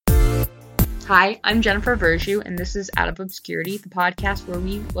Hi, I'm Jennifer Verju, and this is Out of Obscurity, the podcast where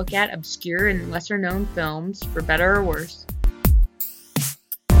we look at obscure and lesser-known films, for better or worse.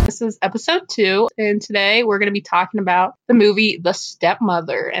 This is episode 2, and today we're going to be talking about the movie The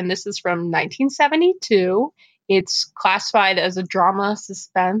Stepmother, and this is from 1972. It's classified as a drama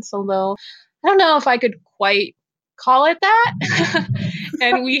suspense, although I don't know if I could quite call it that.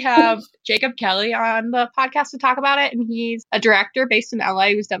 And we have Jacob Kelly on the podcast to talk about it, and he's a director based in LA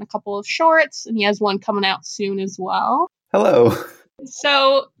who's done a couple of shorts, and he has one coming out soon as well. Hello.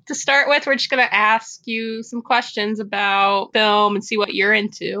 So to start with, we're just going to ask you some questions about film and see what you're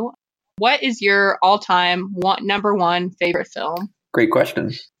into. What is your all-time number one favorite film? Great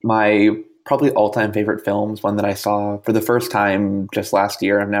question. My probably all-time favorite film is one that I saw for the first time just last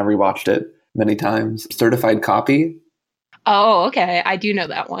year. I've now rewatched it many times. Certified Copy. Oh, okay. I do know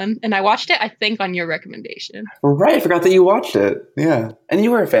that one. And I watched it, I think, on your recommendation. Right. I forgot that you watched it. Yeah. And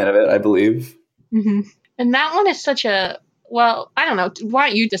you were a fan of it, I believe. Mm-hmm. And that one is such a, well, I don't know. Why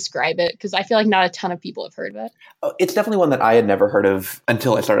don't you describe it? Because I feel like not a ton of people have heard of it. Oh, it's definitely one that I had never heard of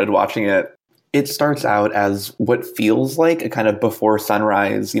until I started watching it. It starts out as what feels like a kind of before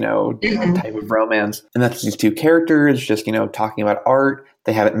sunrise, type of romance. And that's these two characters just, talking about art.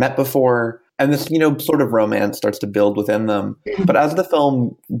 They haven't met before. And this, sort of romance starts to build within them. But as the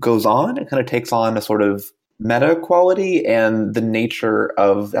film goes on, it kind of takes on a sort of meta quality, and the nature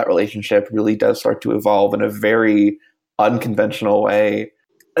of that relationship really does start to evolve in a very unconventional way.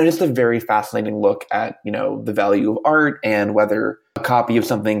 And it's a very fascinating look at, the value of art and whether a copy of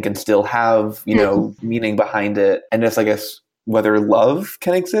something can still have, meaning behind it. And just, I guess, whether love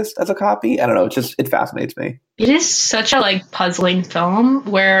can exist as a copy. I don't know. It fascinates me. It is such a puzzling film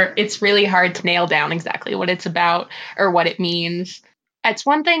where it's really hard to nail down exactly what it's about or what it means. It's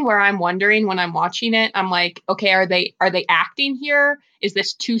one thing where I'm wondering when I'm watching it, I'm like, okay, are they acting here? Is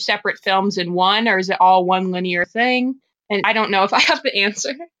this two separate films in one, or is it all one linear thing? And I don't know if I have the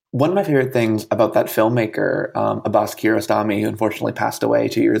answer. One of my favorite things about that filmmaker, Abbas Kiarostami, who unfortunately passed away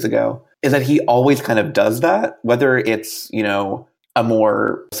 2 years ago, is that he always kind of does that, whether it's, a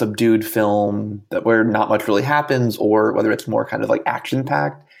more subdued film where not much really happens, or whether it's more kind of like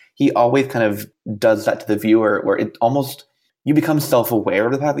action-packed. He always kind of does that to the viewer, where it almost, you become self-aware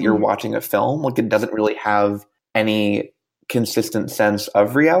of the fact that you're watching a film. Like, it doesn't really have any consistent sense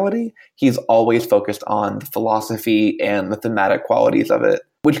of reality. He's always focused on the philosophy and the thematic qualities of it,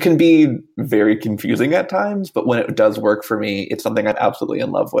 which can be very confusing at times, but when it does work for me, it's something I'm absolutely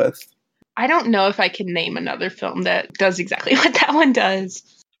in love with. I don't know if I can name another film that does exactly what that one does.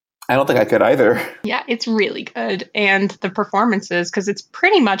 I don't think I could either. Yeah, it's really good. And the performances, because it's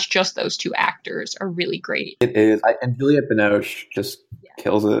pretty much just those two actors, are really great. It is. And Juliette Binoche just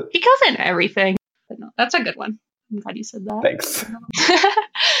kills it. He kills it in everything. But no, that's a good one. I'm glad you said that. Thanks.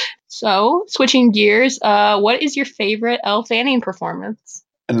 So, switching gears, what is your favorite Elle Fanning performance?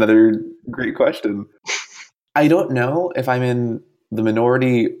 Another great question. I don't know if I'm in the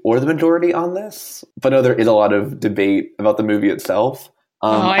minority or the majority on this, but no, there is a lot of debate about the movie itself.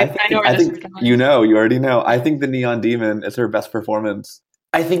 I know where this is going. You already know. I think The Neon Demon is her best performance.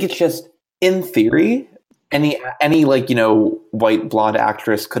 I think it's just, in theory, any white blonde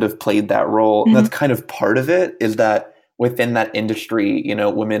actress could have played that role. Mm-hmm. And that's kind of part of it, is that within that industry,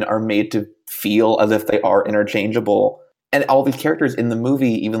 women are made to feel as if they are interchangeable. And all these characters in the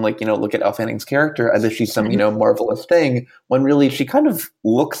movie, even look at Elle Fanning's character as if she's some, marvelous thing, when really she kind of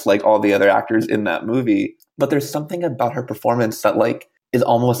looks like all the other actors in that movie. But there's something about her performance that is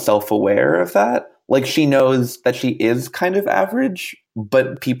almost self-aware of that. Like, she knows that she is kind of average,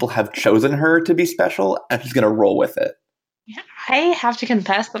 but people have chosen her to be special, and she's going to roll with it. Yeah, I have to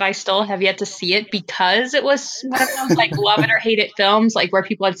confess that I still have yet to see it, because it was one of those love it or hate it films, where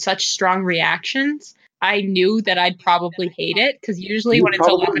people had such strong reactions. I knew that I'd probably hate it, because usually when it's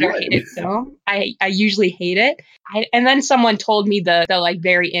a love it or hate it film, I usually hate it. And then someone told me the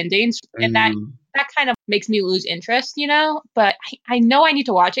very endings, and that kind of makes me lose interest, But I know I need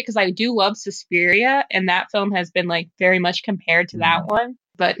to watch it, because I do love Suspiria, and that film has been very much compared to that one.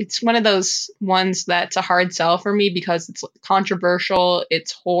 But it's one of those ones that's a hard sell for me, because it's controversial,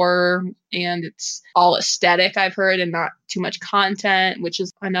 it's horror, and it's all aesthetic, I've heard, and not too much content, which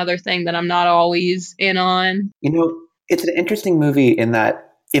is another thing that I'm not always in on. It's an interesting movie in that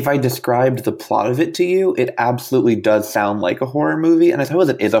if I described the plot of it to you, it absolutely does sound like a horror movie. And I suppose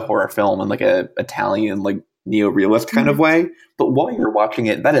it is a horror film in a Italian, neo-realist kind of way. But while you're watching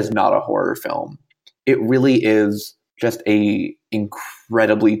it, that is not a horror film. It really is just a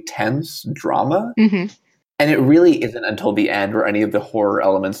incredibly tense drama. Mm-hmm. And it really isn't until the end where any of the horror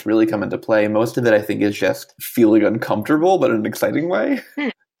elements really come into play. Most of it, I think, is just feeling uncomfortable, but in an exciting way.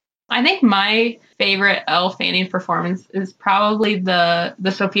 I think my favorite Elle Fanning performance is probably the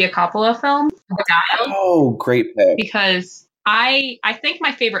Sofia Coppola film, The Guile, Oh, great pick. because I think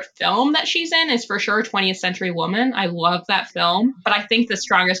my favorite film that she's in is for sure 20th Century Woman. I love that film, but I think the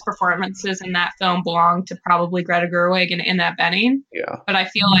strongest performances in that film belong to probably Greta Gerwig and Annette Bening. Yeah. But I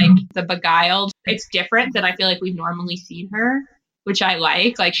feel like The Beguiled, it's different than I feel like we've normally seen her, which I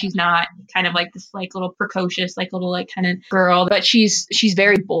like. Like she's not kind of like this like little precocious, like little like kind of girl, but she's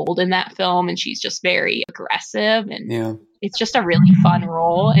very bold in that film, and she's just very aggressive, and Yeah. it's just a really fun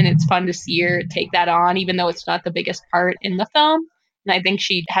role, and it's fun to see her take that on, even though it's not the biggest part in the film. And I think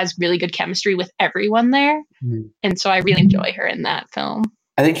she has really good chemistry with everyone there. Mhm. And so I really enjoy her in that film.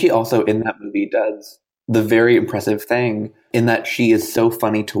 I think she also in that movie does the very impressive thing in that she is so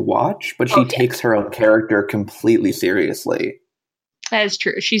funny to watch, but she takes her own character completely seriously. That is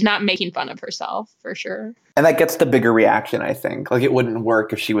true. She's not making fun of herself, for sure. And that gets the bigger reaction, I think. Like, it wouldn't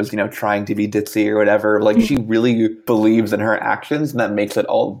work if she was, trying to be ditzy or whatever. Like, she really believes in her actions, and that makes it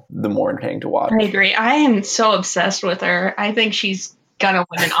all the more entertaining to watch. I agree. I am so obsessed with her. I think she's gonna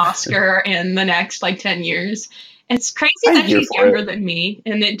win an Oscar in the next, 10 years. It's crazy that she's younger than me,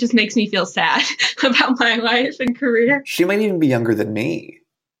 and it just makes me feel sad about my life and career. She might even be younger than me.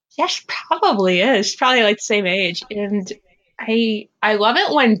 Yeah, she probably is. She's probably, the same age. And I love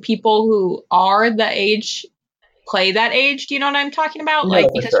it when people who are the age play that age. Do you know what I'm talking about? Yeah,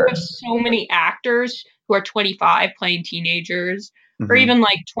 because you have so many actors who are 25 playing teenagers, Mm-hmm. or even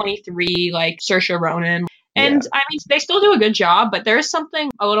 23, like Saoirse Ronan. And I mean, they still do a good job, but there's something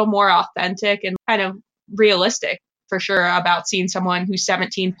a little more authentic and kind of realistic for sure about seeing someone who's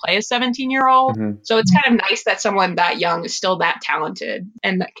 17 play a 17-year-old. Mm-hmm. So it's kind of nice that someone that young is still that talented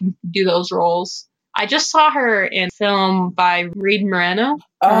and that can do those roles. I just saw her in a film by Reed Moreno.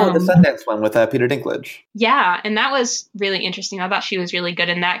 Oh, the Sundance one with Peter Dinklage. Yeah, and that was really interesting. I thought she was really good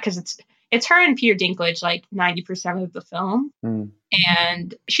in that because it's her and Peter Dinklage 90% of the film. Mm.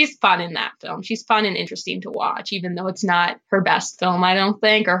 And she's fun in that film. She's fun and interesting to watch, even though it's not her best film, I don't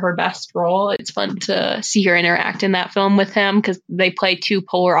think, or her best role. It's fun to see her interact in that film with him because they play two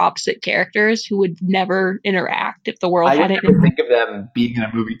polar opposite characters who would never interact if the world hadn't. I never think of them being in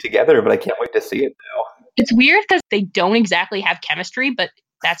a movie together, but I can't wait to see it now. It's weird because they don't exactly have chemistry, but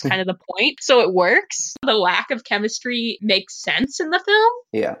that's kind of the point. So it works. The lack of chemistry makes sense in the film.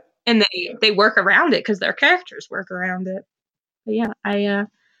 Yeah. And they work around it because their characters work around it. But yeah,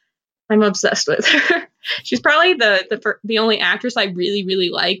 I'm obsessed with her. She's probably the only actress I really, really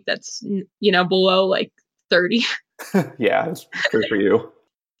like that's, below 30. Yeah, it's good for you.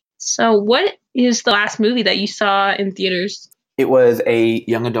 So what is the last movie that you saw in theaters? It was a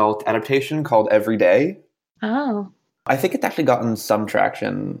young adult adaptation called Every Day. Oh. I think it's actually gotten some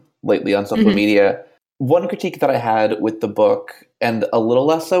traction lately on social media. One critique that I had with the book, and a little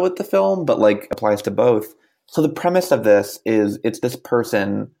less so with the film, but applies to both. So the premise of this is it's this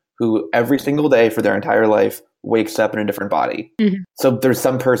person who every single day for their entire life wakes up in a different body. Mm-hmm. So there's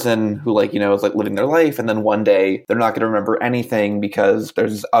some person who is living their life, and then one day they're not going to remember anything because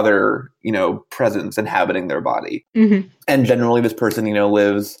there's other, presence inhabiting their body. Mm-hmm. And generally this person,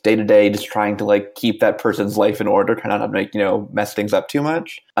 lives day to day just trying to keep that person's life in order, try not to make, mess things up too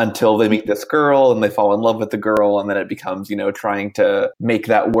much until they meet this girl and they fall in love with the girl. And then it becomes, trying to make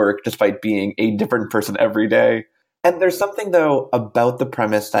that work despite being a different person every day. And there's something, though, about the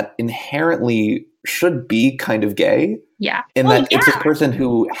premise that inherently should be kind of gay. Yeah. In that it's this person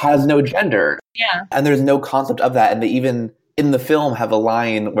who has no gender. Yeah. And there's no concept of that. And they even, in the film, have a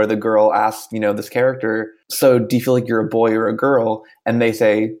line where the girl asks, this character, so do you feel like you're a boy or a girl? And they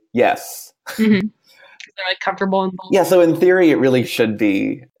say, yes. Mm-hmm. They're comfortable in both. Yeah, so in theory, it really should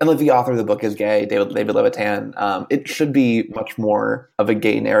be, and the author of the book is gay, David Levitan. It should be much more of a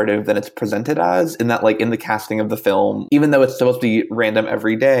gay narrative than it's presented as. In that, in the casting of the film, even though it's supposed to be random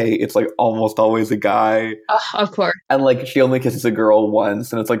every day, it's almost always a guy. Of course. And she only kisses a girl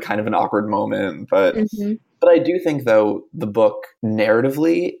once, and it's kind of an awkward moment. But but I do think, though, the book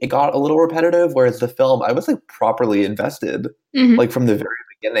narratively it got a little repetitive, whereas the film I was properly invested, from the very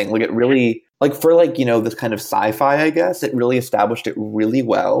beginning. It really. For this kind of sci-fi, I guess, it really established it really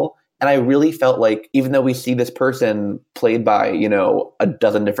well. And I really felt even though we see this person played by, a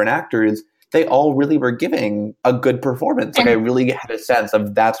dozen different actors, they all really were giving a good performance. I really had a sense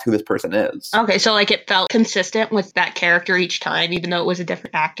of that's who this person is. Okay, so it felt consistent with that character each time, even though it was a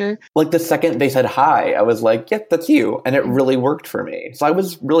different actor? The second they said hi, I was like, yep, that's you. And it really worked for me. So I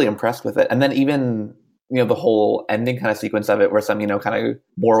was really impressed with it. And then even... the whole ending kind of sequence of it where some, kind of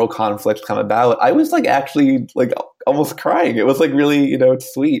moral conflicts come about. I was actually almost crying. It was really,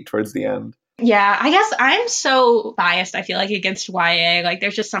 sweet towards the end. Yeah, I guess I'm so biased, I feel like, against YA. Like,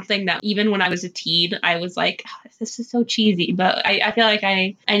 there's just something that even when I was a teen, I was like, "Oh, this is so cheesy." But I feel like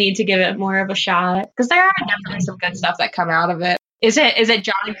I need to give it more of a shot. Because there are definitely some good stuff that come out of it. Is it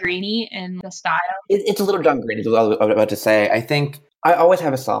John Greeny in the style? It's a little John Green, is what I was about to say. I think I always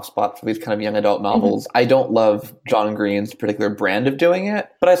have a soft spot for these kind of young adult novels. I don't love John Green's particular brand of doing it,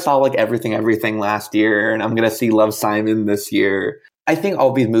 but I saw like Everything last year, and I'm going to see Love, Simon this year. I think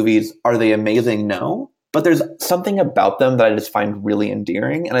all these movies, are they amazing? No. But there's something about them that I just find really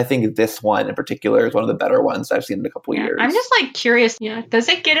endearing. And I think this one in particular is one of the better ones I've seen in a couple of years. I'm just like curious, does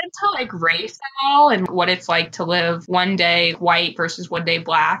it get into like race at all and what it's like to live one day white versus one day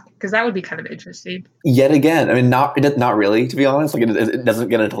black? Because that would be kind of interesting. Yet again, I mean, not really, to be honest. Like it doesn't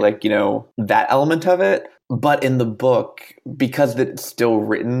get into like, that element of it. But in the book, because it's still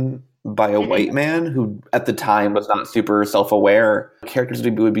written by a white man who at the time was not super self-aware, characters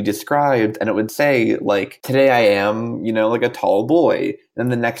would be described and it would say like, today I am, like a tall boy.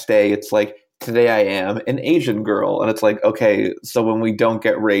 And the next day it's like, today I am an Asian girl. And it's like, okay, so when we don't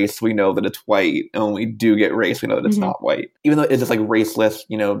get race, we know that it's white. And when we do get race, we know that it's not white. Even though it's just like raceless,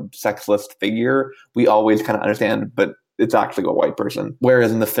 sexless figure, we always kind of understand, but it's actually a white person.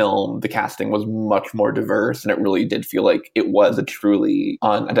 Whereas in the film, the casting was much more diverse, and it really did feel like it was a truly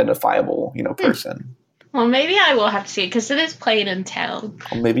unidentifiable, person. Well, maybe I will have to see it because it is playing in town.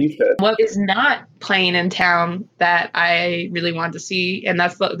 Well, maybe you should. What is not playing in town that I really wanted to see, and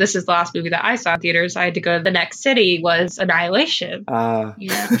this is the last movie that I saw in theaters, I had to go to the next city, was Annihilation.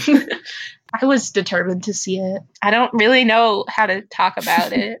 Yeah. I was determined to see it. I don't really know how to talk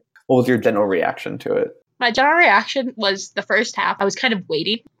about it. What was your general reaction to it? My general reaction was the first half. I was kind of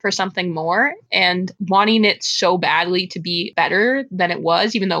waiting for something more and wanting it so badly to be better than it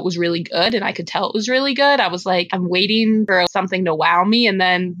was, even though it was really good and I could tell it was really good. I was like, I'm waiting for something to wow me. And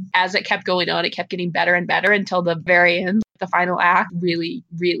then as it kept going on, it kept getting better and better until the very end. The final act really,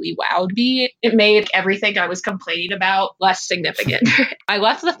 really wowed me. It made everything I was complaining about less significant. I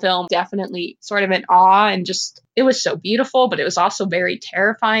left the film definitely sort of in awe and just, it was so beautiful, but it was also very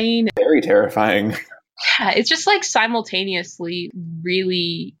terrifying. Very terrifying. Yeah, it's just like simultaneously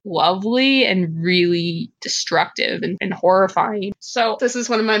really lovely and really destructive and horrifying. So this is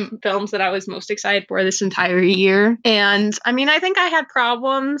one of my films that I was most excited for this entire year. And I mean, I think I had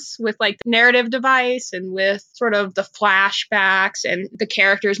problems with like the narrative device and with sort of the flashbacks and the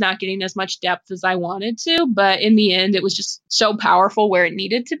characters not getting as much depth as I wanted to. But in the end, it was just so powerful where it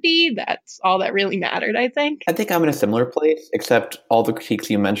needed to be. That's all that really mattered, I think. I think I'm in a similar place, except all the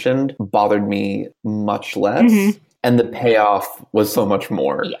critiques you mentioned bothered me much less. And the payoff was so much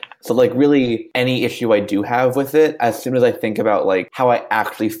more. Yeah. So like really any issue I do have with it, as soon as I think about like how I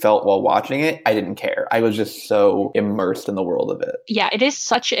actually felt while watching it, I didn't care. I was just so immersed in the world of it. Yeah, it is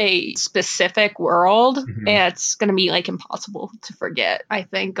such a specific world. And it's going to be like impossible to forget, I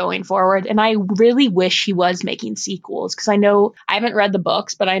think, going forward. And I really wish he was making sequels because I know I haven't read the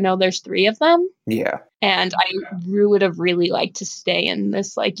books, but I know there's 3 of them. Yeah. And I would have really liked to stay in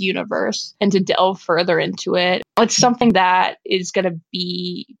this like universe and to delve further into it. It's something that is going to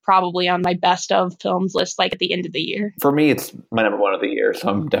be probably on my best of films list like at the end of the year. For me, it's my number 1 of the year, so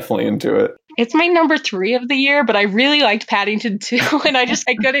I'm definitely into it. It's my number 3 of the year, but I really liked Paddington 2, and I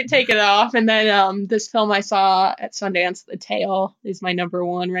couldn't take it off. And then this film I saw at Sundance, The Tale, is my number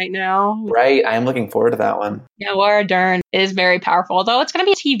 1 right now. Right, I am looking forward to that one. Yeah, Laura Dern is very powerful, although it's going to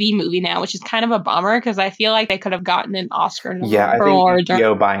be a TV movie now, which is kind of a bummer because I feel like they could have gotten an Oscar for Laura Dern.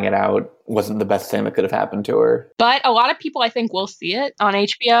 HBO buying it out wasn't the best thing that could have happened to her. But a lot of people, I think, will see it on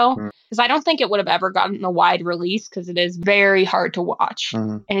HBO because I don't think it would have ever gotten a wide release because it is very hard to watch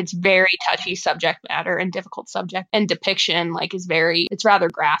and it's very touchy subject matter and difficult subject and depiction it's rather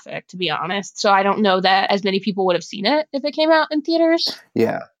graphic, to be honest. So I don't know that as many people would have seen it if it came out in theaters.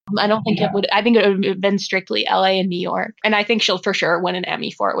 Yeah. I don't think it would. I think it would have been strictly LA and New York. And I think she'll for sure win an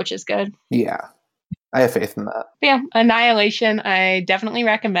Emmy for it, which is good. Yeah. I have faith in that. But yeah, Annihilation, I definitely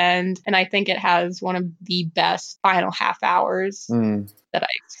recommend. And I think it has one of the best final half hours that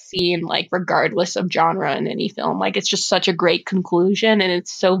I've seen, like, regardless of genre in any film. Like, it's just such a great conclusion, and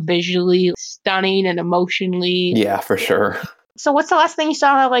it's so visually stunning and emotionally. Yeah, for sure. So what's the last thing you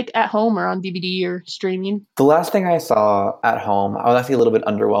saw, like, at home or on DVD or streaming? The last thing I saw at home, I was actually a little bit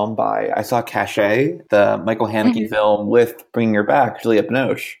underwhelmed by. I saw Cachet, the Michael Haneke film with Bringing Her Back, Juliette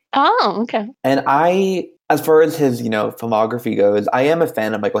Binoche. Oh, okay. And I As far as his, filmography goes, I am a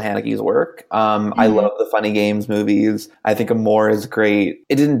fan of Michael Haneke's work. I love the Funny Games movies. I think Amore is great.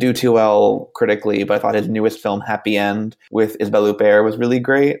 It didn't do too well critically, but I thought his newest film, Happy End, with Isabelle Huppert was really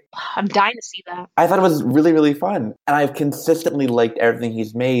great. I'm dying to see that. I thought it was really, really fun. And I've consistently liked everything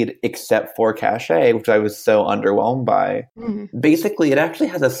he's made except for Cachet, which I was so underwhelmed by. Basically, it actually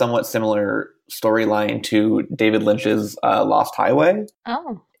has a somewhat similar storyline to David Lynch's Lost Highway.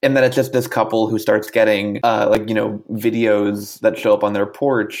 Oh. And then it's just this couple who starts getting, videos that show up on their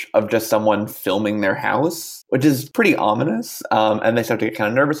porch of just someone filming their house, which is pretty ominous. And they start to get kind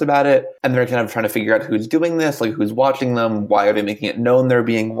of nervous about it. And they're kind of trying to figure out who's doing this, like who's watching them, why are they making it known they're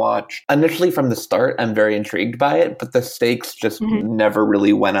being watched. Initially, from the start, I'm very intrigued by it, but the stakes just never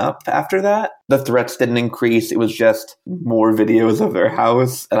really went up after that. The threats didn't increase. It was just more videos of their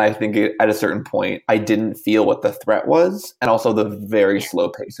house. And I think at a certain point, I didn't feel what the threat was. And also the very slow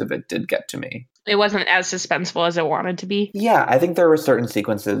pace of it did get to me. It wasn't as suspenseful as it wanted to be. Yeah, I think there were certain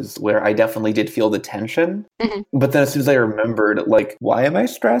sequences where I definitely did feel the tension. But then as soon as I remembered, like, why am I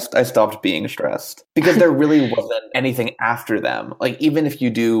stressed? I stopped being stressed. Because there really wasn't anything after them. Like, even if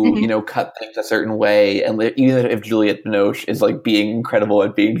you do, cut things a certain way, and even if Juliette Binoche is, like, being incredible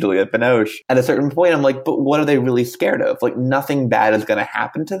at being Juliette Binoche, at a certain point, I'm like, but what are they really scared of? Like, nothing bad is going to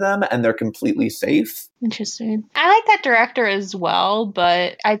happen to them, and they're completely safe. Interesting. I like that director as well,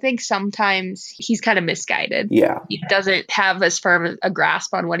 but I think sometimes he's kind of misguided. Yeah. He doesn't have as firm a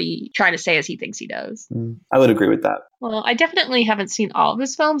grasp on what he's trying to say as he thinks he does. I would agree with that. Well, I definitely haven't seen all of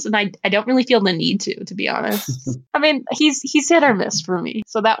his films, and I don't really feel the need to be honest. I mean, he's hit or miss for me,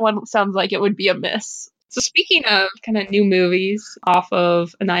 so that one sounds like it would be a miss. So speaking of kind of new movies off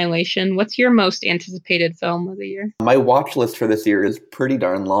of Annihilation, what's your most anticipated film of the year? My watch list for this year is pretty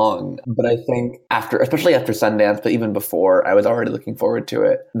darn long, but I think especially after Sundance, but even before, I was already looking forward to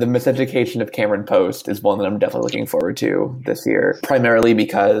it. The Miseducation of Cameron Post is one that I'm definitely looking forward to this year, primarily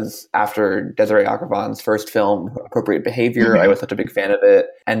because after Desiree Akhavan's first film, Appropriate Behavior, I was such a big fan of it.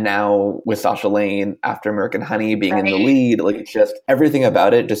 And now with Sasha Lane, after American Honey being in the lead, like it's just everything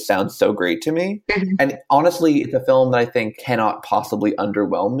about it just sounds so great to me. And honestly, it's a film that I think cannot possibly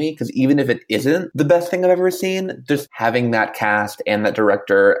underwhelm me, because even if it isn't the best thing I've ever seen, just having that cast and that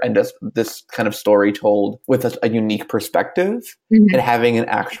director and just this kind of story told with a unique perspective and having an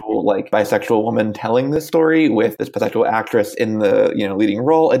actual like bisexual woman telling this story with this bisexual actress in the leading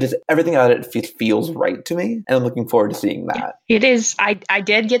role, it just everything about it feels right to me, and I'm looking forward to seeing that. It is. I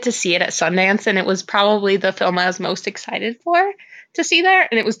did get to see it at Sundance, and it was probably the film I was most excited for to see there,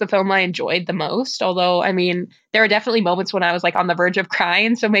 and it was the film I enjoyed the most. Although, I mean, there were definitely moments when I was like on the verge of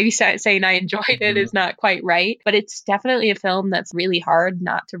crying, so maybe saying I enjoyed it is not quite right. But it's definitely a film that's really hard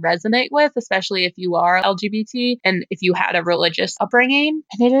not to resonate with, especially if you are LGBT and if you had a religious upbringing.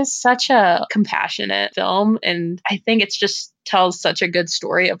 And it is such a compassionate film, and I think it's just tells such a good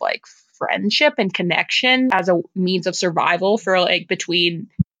story of like friendship and connection as a means of survival for like between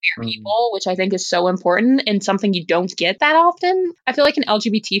people, which I think is so important and something you don't get that often. I feel like in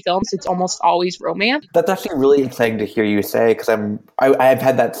LGBT films, it's almost always romance. That's actually really exciting to hear you say, because I've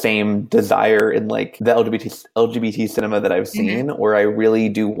had that same desire in like the LGBT cinema that I've seen, where I really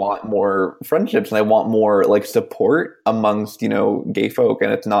do want more friendships and I want more like support amongst gay folk,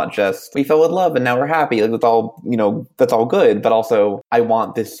 and it's not just we fell in love and now we're happy. Like that's all good, but also I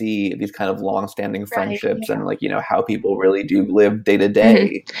want to see these kind of long-standing friendships and like how people really do live day to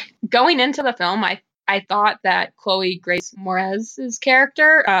day. Going into the film, I thought that Chloe Grace Moretz's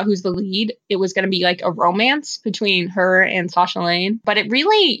character, who's the lead, it was going to be like a romance between her and Sasha Lane. But it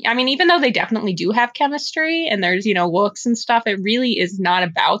really, I mean, even though they definitely do have chemistry and there's, looks and stuff, it really is not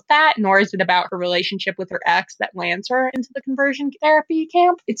about that, nor is it about her relationship with her ex that lands her into the conversion therapy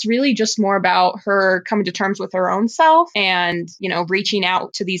camp. It's really just more about her coming to terms with her own self and, reaching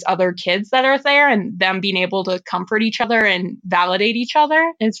out to these other kids that are there and them being able to comfort each other and validate each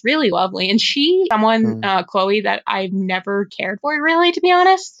other. It's really lovely. And Chloe, that I've never cared for, really, to be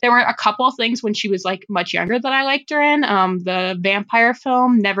honest. There were a couple of things when she was like much younger that I liked her in. The vampire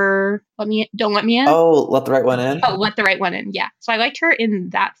film, Don't Let Me In. Oh, Let the Right One In. Oh, Let the Right One In. Yeah. So I liked her in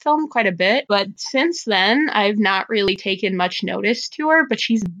that film quite a bit. But since then, I've not really taken much notice to her, but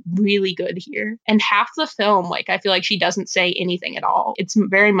she's really good here. And half the film, like, I feel like she doesn't say anything at all. It's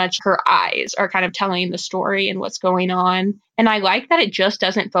very much her eyes are kind of telling the story and what's going on. And I like that it just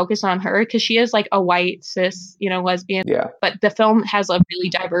doesn't focus on her, because she is like a white cis, lesbian. Yeah. But the film has a really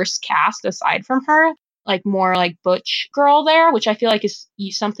diverse cast aside from her. like more like butch girl there, which I feel like is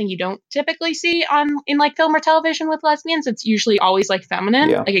something you don't typically see in like film or television with lesbians. It's usually always like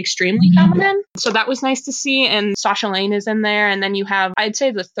feminine, like extremely feminine. So that was nice to see. And Sasha Lane is in there. And then you have, I'd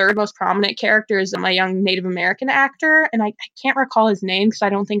say the third most prominent character is my young Native American actor. And I can't recall his name because I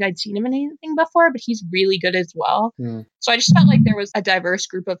don't think I'd seen him in anything before, but he's really good as well. So I just felt like there was a diverse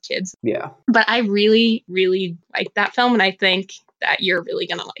group of kids. Yeah. But I really, really liked that film. And I think that you're really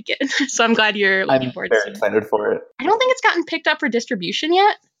going to like it. So I'm glad you're looking forward to it. I'm very excited for it. I don't think it's gotten picked up for distribution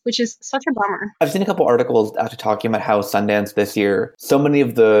yet, which is such a bummer. I've seen a couple articles actually talking about how Sundance this year, so many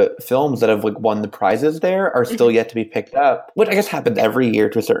of the films that have like won the prizes there are still yet to be picked up, which I guess happens every year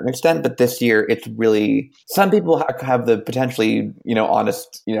to a certain extent. But this year, it's really, some people have the potentially,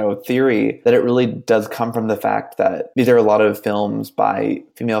 honest, theory that it really does come from the fact that these are a lot of films by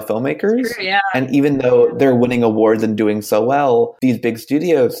female filmmakers. True, yeah. And even though they're winning awards and doing so well, these big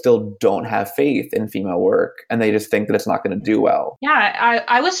studios still don't have faith in female work. And they just think that it's not going to do well. Yeah,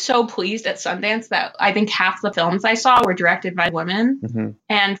 I was so pleased at Sundance that I think half the films I saw were directed by women.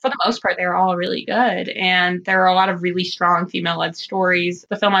 And for the most part, they were all really good. And there are a lot of really strong female-led stories.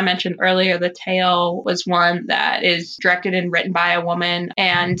 The film I mentioned earlier, The Tale, was one that is directed and written by a woman.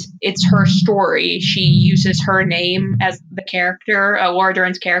 And it's her story. She uses her name as the character. Laura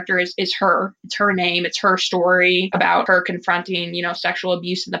Dern's character is her. It's her name. It's her story about her confronting, sexual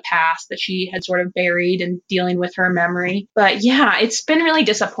abuse in the past that she had sort of buried and dealing with her memory. But yeah, it's been really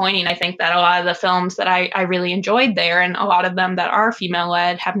disappointing. I think that a lot of the films that I really enjoyed there, and a lot of them that are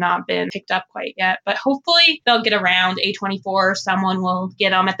female-led, have not been picked up quite yet. But hopefully they'll get around. A24, someone will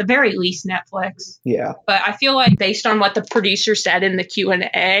get them, at the very least Netflix. Yeah. But I feel like based on what the producer said in the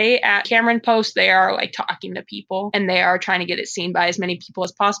Q&A at Cameron Post, they are like talking to people and they are trying to get it seen by as many people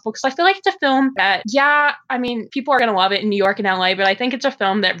as possible. Because I feel like it's a film that, people are going to love it in New York and LA, but I think it's a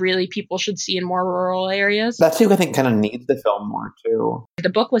film that really people should see in more rural areas. That's who I think kind of needs the film more too. The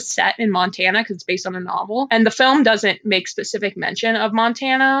book was set in Montana because it's based on a novel, and the film doesn't make specific mention of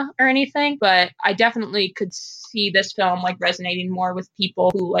Montana or anything, but I definitely could see this film like resonating more with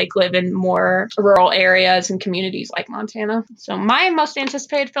people who like live in more rural areas and communities like Montana. So my most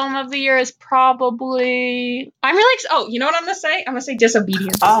anticipated film of the year is probably, you know what I'm gonna say? I'm gonna say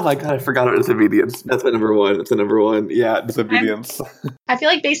Disobedience. Oh my god, I forgot it was Disobedience. That's my number one. It's the number one. Yeah, Disobedience. I feel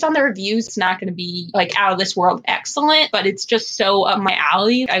like based on the reviews, it's not going to be like out of this world excellent, but it's just so up my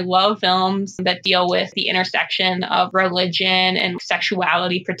alley. I love films that deal with the intersection of religion and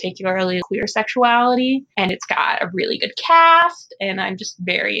sexuality, particularly queer sexuality. And it's got a really good cast, and I'm just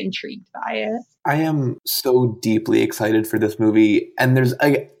very intrigued by it. I am so deeply excited for this movie. And there's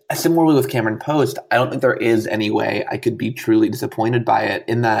similarly with Cameron Post, I don't think there is any way I could be truly disappointed by it,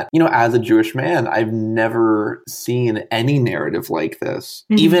 in that, as a Jewish man, I've never seen any narrative like this.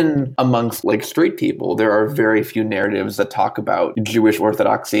 Even amongst like straight people, there are very few narratives that talk about Jewish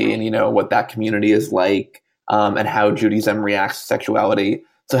orthodoxy and, what that community is like, and how Judaism reacts to sexuality.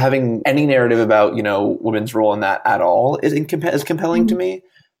 So having any narrative about, women's role in that at all is compelling to me.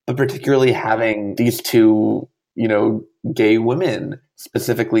 But particularly having these two, gay women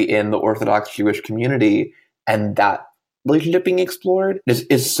specifically in the Orthodox Jewish community, and that relationship being explored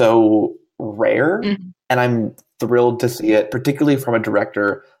is so rare. And I'm thrilled to see it, particularly from a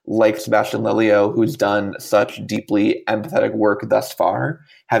director like Sebastian Lelio, who's done such deeply empathetic work thus far,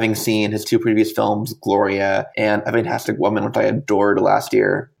 having seen his two previous films, Gloria and A Fantastic Woman, which I adored last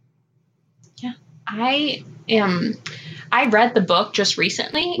year. Yeah, I read the book just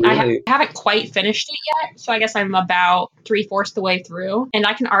recently. Really? I haven't quite finished it yet, so I guess I'm about 3/4 the way through. And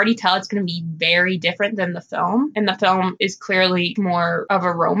I can already tell it's going to be very different than the film. And the film is clearly more of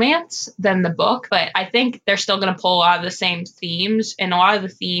a romance than the book. But I think they're still going to pull a lot of the same themes. And a lot of the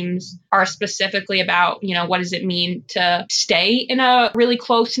themes are specifically about, what does it mean to stay in a really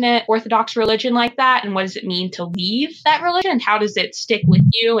close-knit Orthodox religion like that? And what does it mean to leave that religion? And how does it stick with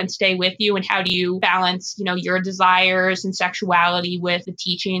you and stay with you? And how do you balance, your desires and sexuality with the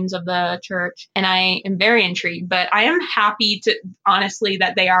teachings of the church? And I am very intrigued, but I am happy to, honestly,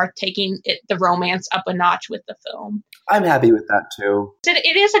 that they are taking the romance up a notch with the film. I'm happy with that too.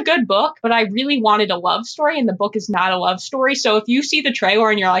 It is a good book, but I really wanted a love story, and the book is not a love story. So if you see the trailer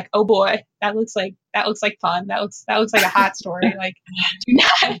and you're like, oh boy, that looks like fun. That looks like a hot story. Like, do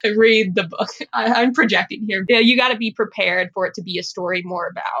not read the book. I'm projecting here. Yeah, you got to be prepared for it to be a story more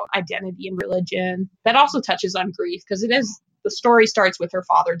about identity and religion that also touches on grief, because the story starts with her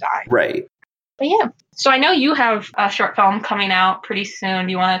father dying. Right. But yeah, so I know you have a short film coming out pretty soon.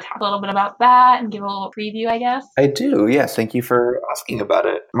 Do you want to talk a little bit about that and give a little preview, I guess? I do, yes. Thank you for asking about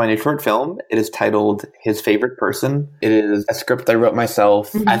it. My new short film, it is titled His Favorite Person. It is a script I wrote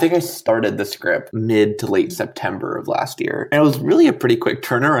myself. I think I started the script mid to late September of last year. And it was really a pretty quick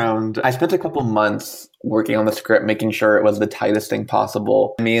turnaround. I spent a couple months working on the script, making sure it was the tightest thing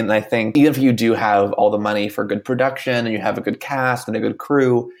possible. I mean, I think even if you do have all the money for good production and you have a good cast and a good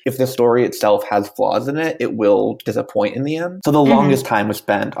crew, if the story itself has flaws in it, it will disappoint in the end. So the longest time was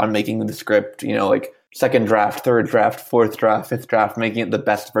spent on making the script, like second draft, third draft, fourth draft, fifth draft, making it the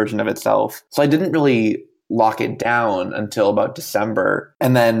best version of itself. So I didn't really lock it down until about December.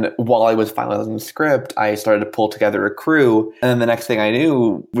 And then while I was finalizing the script, I started to pull together a crew. And then the next thing I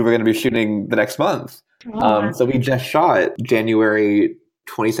knew, we were going to be shooting the next month. So we just shot January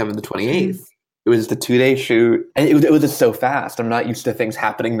 27th to 28th. It was just a 2-day shoot. And it was just so fast. I'm not used to things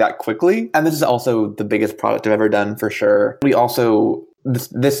happening that quickly. And this is also the biggest product I've ever done for sure. We also,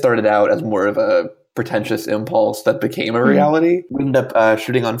 this started out as more of a pretentious impulse that became a reality. We ended up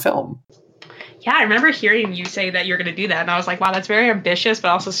shooting on film. Yeah, I remember hearing you say that you're going to do that. And I was like, wow, that's very ambitious, but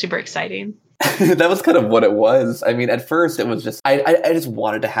also super exciting. That was kind of what it was. I mean, at first it was just, I just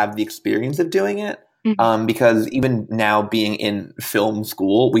wanted to have the experience of doing it. Because even now being in film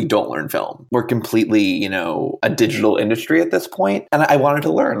school, we don't learn film. We're completely, a digital industry at this point. And I wanted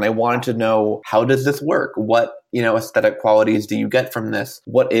to learn. I wanted to know, how does this work? What, aesthetic qualities do you get from this?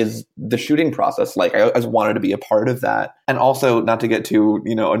 What is the shooting process like? I just wanted to be a part of that. And also, not to get too,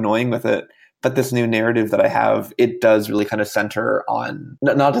 annoying with it, but this new narrative that I have, it does really kind of center on,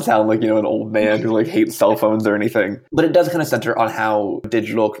 not to sound like, an old man who hates cell phones or anything, but it does kind of center on how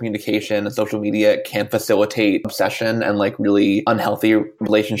digital communication and social media can facilitate obsession and really unhealthy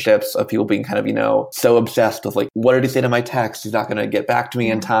relationships of people being kind of, so obsessed with what did he say to my text? He's not going to get back to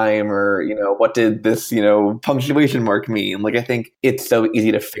me in time, or, what did this, punctuation mark mean? I think it's so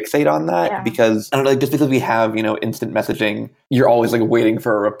easy to fixate on that because, I don't know, just because we have, instant messaging, you're always waiting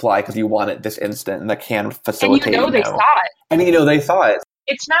for a reply because you want it this instant, and that can facilitate. And they saw it. And they saw it.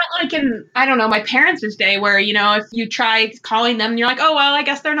 It's not like in, I don't know, my parents' day where, if you try calling them and you're like, oh, well, I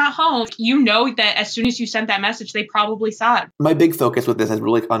guess they're not home. You know that as soon as you sent that message, they probably saw it. My big focus with this is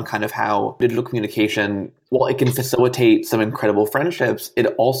really on kind of how digital communication, while it can facilitate some incredible friendships, it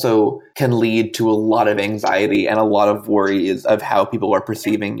also can lead to a lot of anxiety and a lot of worries of how people are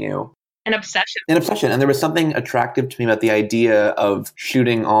perceiving you. An obsession. And there was something attractive to me about the idea of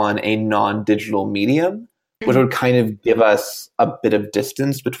shooting on a non-digital medium, which would kind of give us a bit of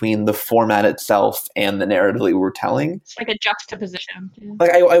distance between the format itself and the narrative that we were telling. It's like a juxtaposition.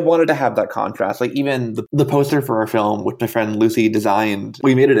 I wanted to have that contrast. Even the poster for our film, which my friend Lucy designed,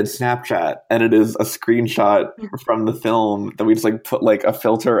 we made it in Snapchat, and it is a screenshot from the film that we just put a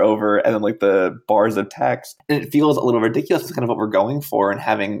filter over, and then the bars of text. And it feels a little ridiculous. It's kind of what we're going for, and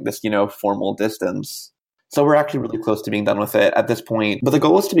having this, formal distance. So we're actually really close to being done with it at this point. But the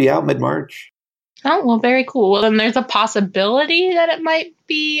goal is to be out mid-March. Oh, well, very cool. Well, then there's a possibility that it might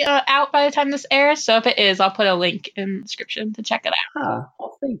be out by the time this airs. So if it is, I'll put a link in the description to check it out.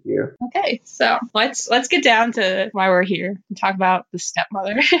 Well, thank you. Okay, so let's get down to why we're here and talk about the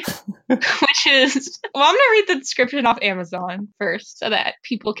Stepmother, which is, well, I'm going to read the description off Amazon first so that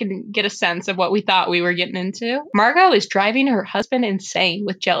people can get a sense of what we thought we were getting into. Margot is driving her husband insane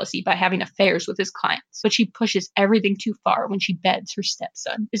with jealousy by having affairs with his clients, but she pushes everything too far when she beds her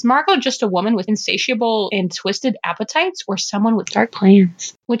stepson. Is Margot just a woman with insatiable and twisted appetites, or someone with dark plans?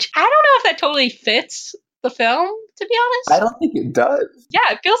 Which I don't know if that totally fits the film, to be honest. I don't think it does.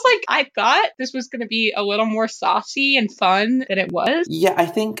 Yeah, it feels like I thought this was going to be a little more saucy and fun than it was. Yeah, I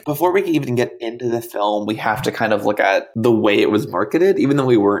think before we can even get into the film, we have to kind of look at the way it was marketed, even though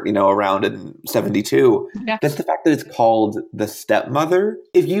we weren't, around in 72. Yeah. That's the fact that it's called The Stepmother.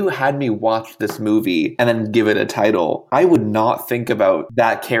 If you had me watch this movie and then give it a title, I would not think about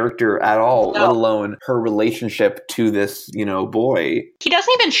that character at all, let alone her relationship to this, boy. He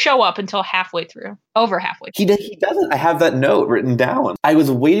doesn't even show up until halfway through. Over halfway. He doesn't. I have that note written down. I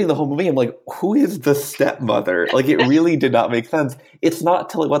was waiting the whole movie. I'm like, who is the stepmother? It really did not make sense. It's not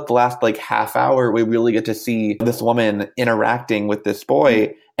till the last half hour we really get to see this woman interacting with this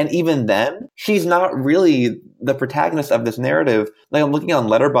boy. And even then, she's not really the protagonist of this narrative. I'm looking on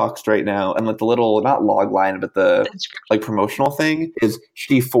Letterboxd right now, and the little, not log line, but the promotional thing is,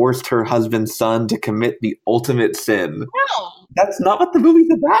 she forced her husband's son to commit the ultimate sin. No. That's not what the movie's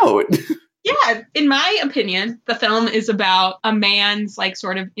about. Yeah, in my opinion, the film is about a man's like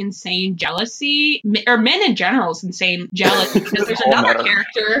sort of insane jealousy, or men in general's insane jealousy, because there's All another men.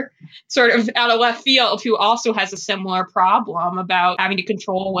 character sort of out of left field who also has a similar problem about having to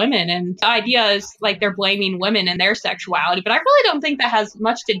control women. And the idea is like they're blaming women and their sexuality, but I really don't think that has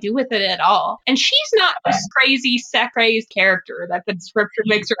much to do with it at all. And she's not this crazy, sex-crazed character that the scripture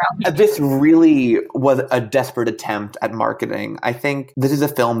makes her out. This really was a desperate attempt at marketing. I think this is a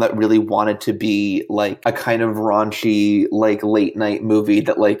film that really wanted to be like a kind of raunchy, like late night movie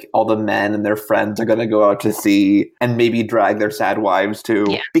that like all the men and their friends are going to go out to see and maybe drag their sad wives to.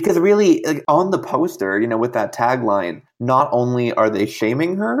 Yeah. Because really, like, on the poster, you know, with that tagline, not only are they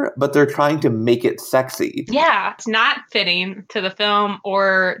shaming her, but they're trying to make it sexy. Yeah, it's not fitting to the film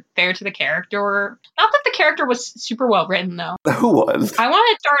or fair to the character. Not that the character was super well written, though. Who was? I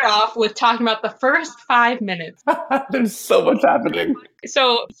want to start off with talking about the first 5 minutes. There's so much happening.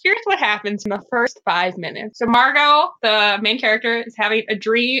 So here's what happens in the first 5 minutes. So Margot, the main character, is having a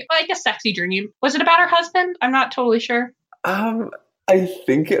dream, like a sexy dream. Was it about her husband? I'm not totally sure. I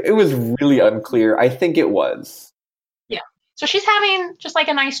think it was really unclear. I think it was. So she's having just like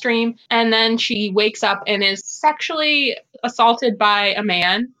a nice dream, and then she wakes up and is sexually assaulted by a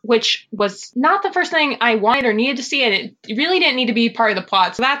man, which was not the first thing I wanted or needed to see, and it really didn't need to be part of the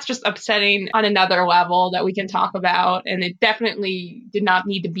plot. So that's just upsetting on another level that we can talk about, and it definitely did not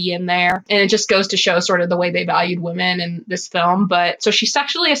need to be in there. And it just goes to show sort of the way they valued women in this film. But so she's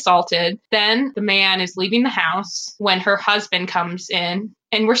sexually assaulted. Then the man is leaving the house when her husband comes in.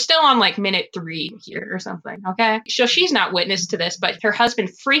 And we're still on like minute 3 here or something, okay? So she's not witness to this, but her husband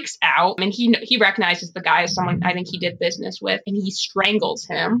freaks out, and he recognizes the guy as someone I think he did business with, and he strangles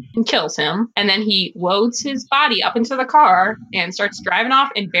him and kills him. And then he loads his body up into the car and starts driving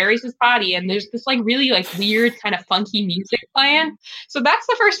off and buries his body. And there's this like really like weird kind of funky music playing. So that's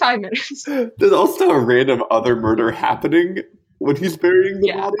the first 5 minutes. There's also a random other murder happening when he's burying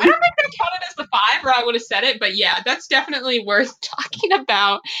the body. I don't think that counted as the 5, or I would have said it, but yeah, that's definitely worth talking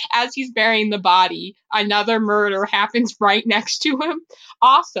about. As he's burying the body, another murder happens right next to him,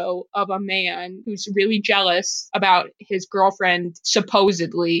 also of a man who's really jealous about his girlfriend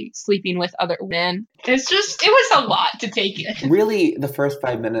supposedly sleeping with other men. It was a lot to take in. Really, the first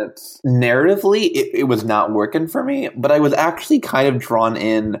 5 minutes, narratively, it was not working for me, but I was actually kind of drawn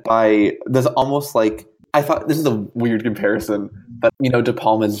in by this almost like, I thought this is a weird comparison, but, you know, De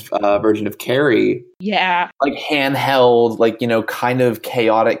Palma's version of Carrie. Yeah. Like handheld, like, you know, kind of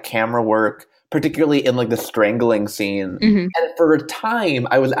chaotic camera work, particularly in like the strangling scene. Mm-hmm. And for a time,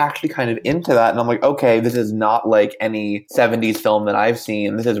 I was actually kind of into that. And I'm like, okay, this is not like any 70s film that I've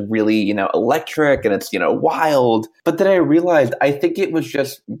seen. This is really, you know, electric and it's, you know, wild. But then I realized, I think it was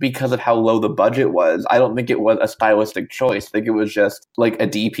just because of how low the budget was. I don't think it was a stylistic choice. I think it was just like a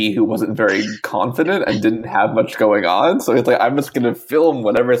DP who wasn't very confident and didn't have much going on. So it's like, I'm just going to film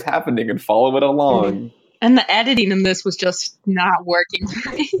whatever's happening and follow it along. Mm-hmm. And the editing in this was just not working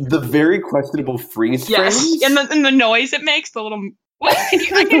for me. The very questionable freeze frames. Yes, and the noise it makes, the little... I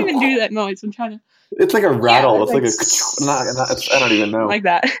can't even do that noise. I'm trying to... It's like a rattle. Yeah, it's like a... I don't even know. Like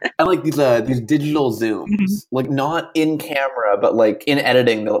that. And like these digital zooms. Mm-hmm. Like not in camera, but like in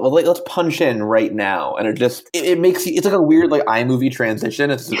editing. Like, let's punch in right now. And it makes you... It's like a weird like iMovie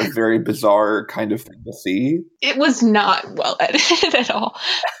transition. It's a very bizarre kind of thing to see. It was not well edited at all.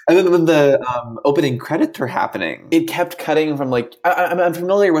 And then when the opening credits were happening, it kept cutting from like... I'm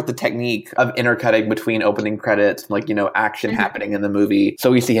familiar with the technique of intercutting between opening credits and like, you know, action happening in the movie. So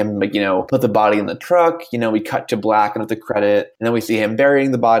we see him like, you know, put the body in the truck, you know, we cut to black and at the credit, and then we see him burying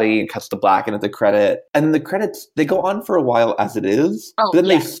the body and cuts to black and at the credit. And then the credits, they go on for a while as it is, but then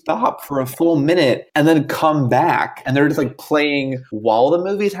they stop for a full minute and then come back, and they're just like playing while the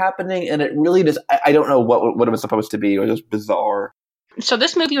movie's happening, and it really just, I don't know what it was supposed to be. It was just bizarre. So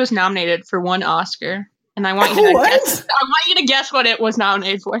this movie was nominated for 1 Oscar, and I want you to guess what it was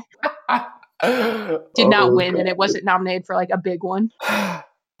nominated for. Did not win, and it wasn't nominated for like a big one.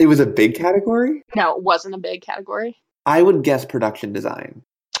 It was a big category? No, it wasn't a big category. I would guess production design.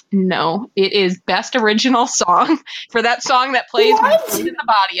 No, it is best original song for that song that plays when you're cleaning the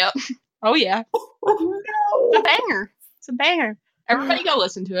body up. Oh, yeah. Oh, no. It's a banger. It's a banger. Everybody go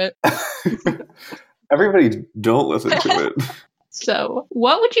listen to it. Everybody don't listen to it. So,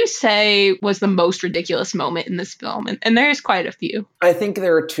 what would you say was the most ridiculous moment in this film? And there's quite a few. I think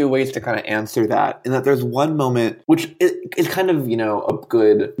there are two ways to kind of answer that. In that there's one moment, which is kind of, a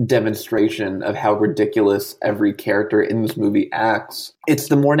good demonstration of how ridiculous every character in this movie acts. It's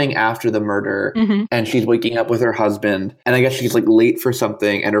the morning after the murder, and she's waking up with her husband, and I guess she's like late for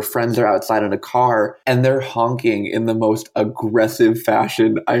something, and her friends are outside in a car, and they're honking in the most aggressive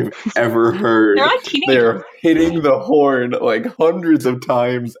fashion I've ever heard. They're like teenagers. They're hitting the horn like hundreds of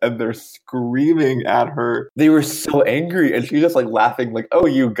times, and they're screaming at her. They were so angry, and she's just like laughing like, oh,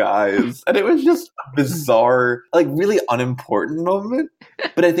 you guys. And it was just a bizarre, like really unimportant moment.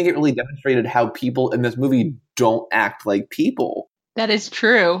 But I think it really demonstrated how people in this movie don't act like people. That is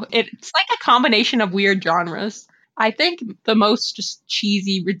true. It's like a combination of weird genres. I think the most just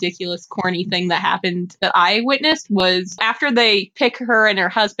cheesy, ridiculous, corny thing that happened that I witnessed was after they pick her and her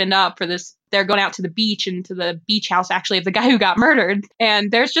husband up for this, they're going out to the beach and to the beach house, actually, of the guy who got murdered.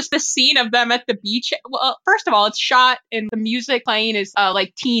 And there's just this scene of them at the beach. Well, first of all, it's shot and the music playing is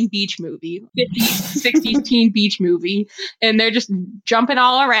like teen beach movie, 50s, 60s teen beach movie. And they're just jumping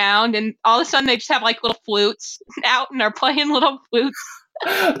all around. And all of a sudden they just have like little flutes out and they're playing little flutes.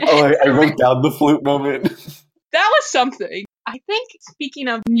 Oh, I wrote down the flute moment. That was something. I think, speaking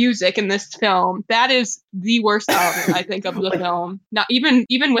of music in this film, that is the worst element, I think, of the film. Not even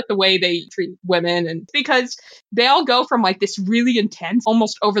with the way they treat women, and because they all go from like this really intense,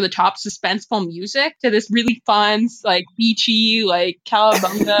 almost over the top, suspenseful music to this really fun, like beachy, like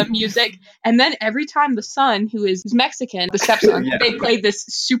cowabunga music. And then every time the son, who is Mexican, the stepson, they play this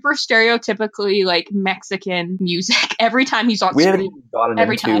super stereotypically like Mexican music every time he's on screen. We haven't even gotten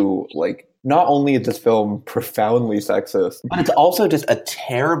into like. Not only is this film profoundly sexist, but it's also just a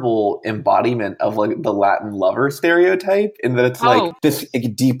terrible embodiment of like the Latin lover stereotype, in that it's like this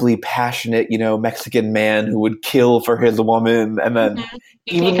like, deeply passionate, Mexican man who would kill for his woman, and then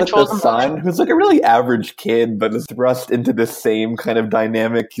even with the son, who's like a really average kid, but is thrust into this same kind of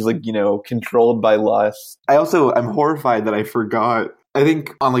dynamic. He's like, controlled by lust. I'm horrified that I forgot. I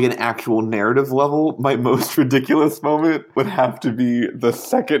think on like an actual narrative level, my most ridiculous moment would have to be the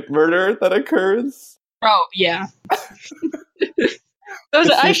second murder that occurs. Oh, yeah.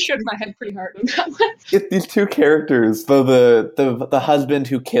 I shook my head pretty hard on that one. These two characters, though the husband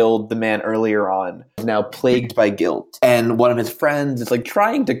who killed the man earlier on is now plagued by guilt. And one of his friends is like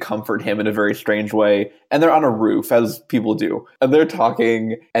trying to comfort him in a very strange way. And they're on a roof, as people do. And they're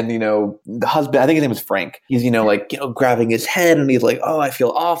talking, and the husband, I think his name is Frank. He's, grabbing his head, and he's like, oh, I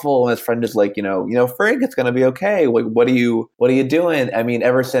feel awful. And his friend is like, Frank, it's gonna be okay. Like, what are you doing? I mean,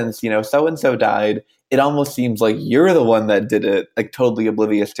 ever since, so-and-so died, it almost seems like you're the one that did it, like totally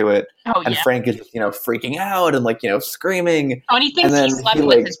oblivious to it. Oh, and Frank is, freaking out and like, screaming. Oh, and he thinks he slept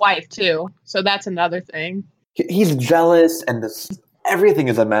with his wife too. So that's another thing. He's jealous, and everything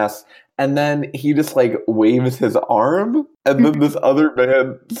is a mess. And then he just like waves his arm, and then this other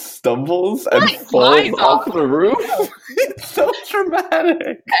man stumbles and falls off the roof. It's so dramatic.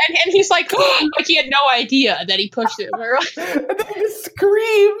 And he's like, like he had no idea that he pushed him. And then he just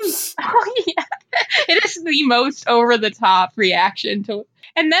screams. Oh yeah, it is the most over the top reaction to.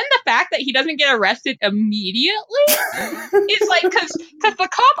 And then the fact that he doesn't get arrested immediately is like because the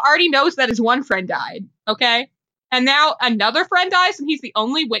cop already knows that his one friend died. Okay. And now another friend dies, and he's the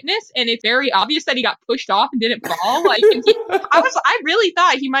only witness, and it's very obvious that he got pushed off and didn't fall. Like, I really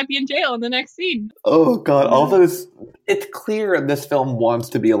thought he might be in jail in the next scene. Oh God, it's clear this film wants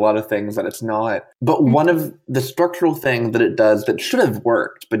to be a lot of things that it's not. But one of the structural things that it does that should have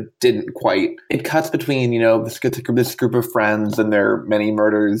worked, but didn't quite, it cuts between, this group of friends and their many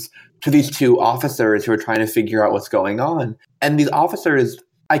murders to these two officers who are trying to figure out what's going on. And these officers,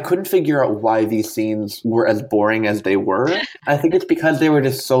 I couldn't figure out why these scenes were as boring as they were. I think it's because they were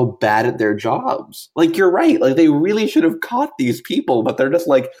just so bad at their jobs. Like, you're right. Like, they really should have caught these people, but they're just,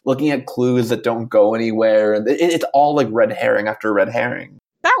 like, looking at clues that don't go anywhere. And it's all, like, red herring after red herring.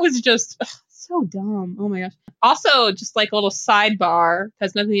 That was just so dumb. Oh, my gosh. Also, just, like, a little sidebar.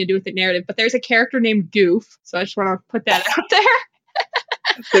 Has nothing to do with the narrative, but there's a character named Goof. So I just want to put that out there.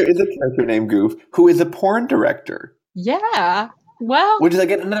 There is a character named Goof who is a porn director. Yeah. Well, which is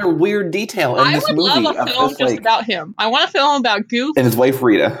like another weird detail in this movie. I would love a film just about him. I want a film about Goof and his wife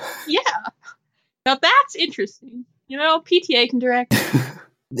Rita. Yeah, now that's interesting. PTA can direct.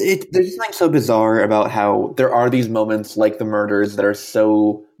 There's just something so bizarre about how there are these moments like the murders that are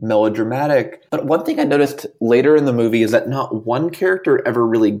so melodramatic. But one thing I noticed later in the movie is that not one character ever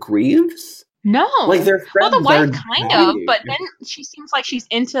really grieves. No. Like their friends. Well, the wife kind of, but then she seems like she's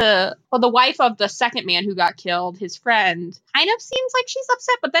into. Well, the wife of the second man who got killed, his friend, kind of seems like she's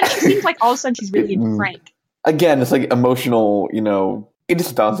upset, but then she seems like all of a sudden she's really into Frank. again, it's like emotional, it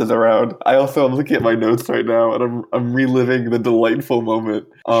just bounces around. I'm looking at my notes right now, and I'm reliving the delightful moment.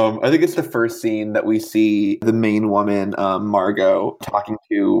 I think it's the first scene that we see the main woman, Margot, talking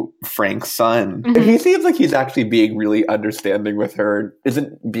to Frank's son. And he seems like he's actually being really understanding with her,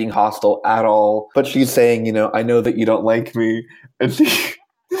 isn't being hostile at all. But she's saying, I know that you don't like me, and she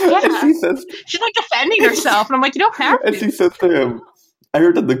and she says, she's like defending herself, and I'm like, you don't have to. And she says to him, I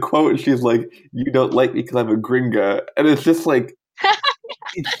heard in the quote, she's like, "You don't like me because I'm a gringa," and it's just like.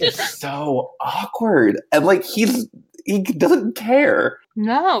 It's just so awkward. And like he doesn't care.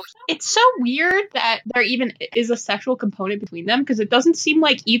 No. It's so weird that there even is a sexual component between them because it doesn't seem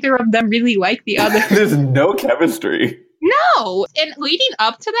like either of them really like the other. There's no chemistry. No. And leading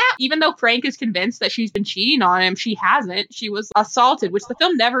up to that, even though Frank is convinced that she's been cheating on him, she hasn't. She was assaulted, which the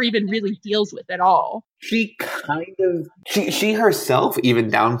film never even really deals with at all. She she herself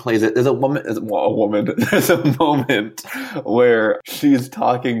even downplays it. There's a moment where she's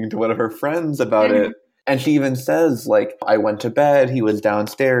talking to one of her friends about it. And she even says, like, I went to bed, he was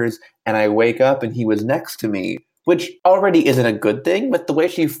downstairs, and I wake up and he was next to me. Which already isn't a good thing, but the way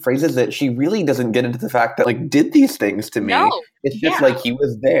she phrases it, she really doesn't get into the fact that, like, did these things to me. No. It's just like he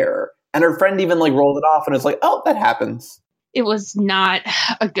was there. And her friend even, like, rolled it off and it's like, oh, that happens. It was not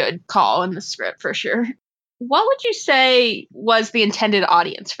a good call in the script, for sure. What would you say was the intended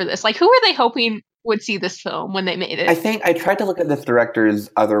audience for this? Like, who were they hoping would see this film when they made it? I think I tried to look at this director's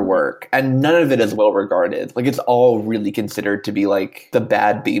other work, and none of it is well regarded. Like, it's all really considered to be like the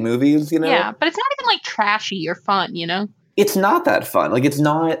bad B movies, Yeah, but it's not even like trashy or fun, It's not that fun. Like, it's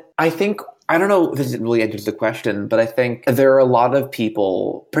not. I don't know if this really answers the question, but I think there are a lot of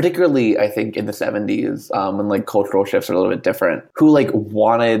people, particularly I think in the 70s, when like cultural shifts are a little bit different, who like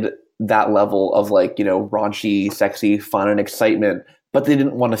wanted that level of like, raunchy, sexy, fun, and excitement. But they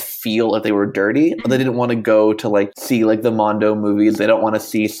didn't want to feel like they were dirty. Or they didn't want to go to like see like the Mondo movies. They don't want to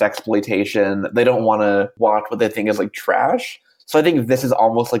see sexploitation. They don't want to watch what they think is like trash. So I think this is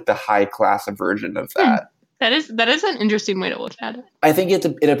almost like the high class version of that. That is an interesting way to look at it. I think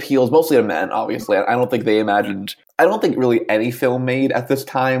it appeals mostly to men, obviously. I don't think really any film made at this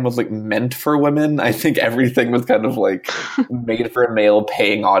time was like meant for women. I think everything was kind of like made for a male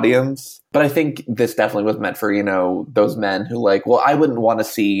paying audience. But I think this definitely was meant for, those men who like, well, I wouldn't want to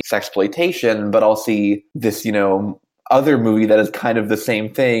see sexploitation, but I'll see this, other movie that is kind of the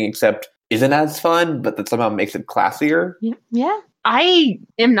same thing, except isn't as fun, but that somehow makes it classier. Yeah. I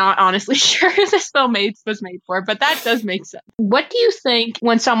am not honestly sure who this film was made for, but that does make sense. What do you think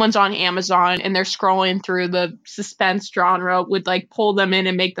when someone's on Amazon and they're scrolling through the suspense genre would like pull them in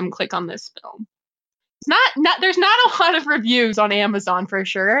and make them click on this film? There's not a lot of reviews on Amazon for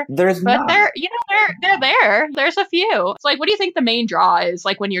sure. But they're there. There's a few. It's like, what do you think the main draw is?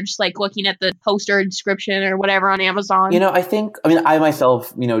 Like when you're just like looking at the poster description or whatever on Amazon? I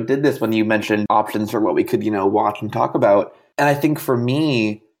myself, did this when you mentioned options for what we could, watch and talk about. And I think for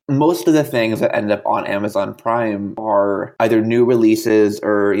me, most of the things that end up on Amazon Prime are either new releases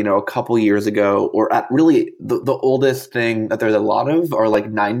or, a couple years ago, or at really the oldest thing that there's a lot of are like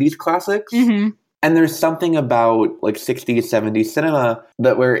 90s classics. Mm-hmm. And there's something about like 60s, 70s cinema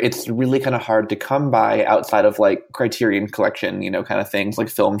where it's really kind of hard to come by outside of like Criterion Collection, kind of things like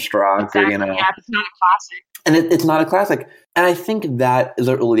Filmstruck. Exactly. Or, yeah, it's not a classic. And it's not a classic. And I think that is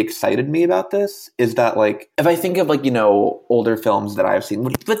what really excited me about this is that like, if I think of like, older films that I've seen,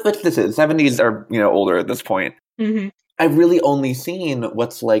 which this is, 70s are, older at this point. Mm-hmm. I've really only seen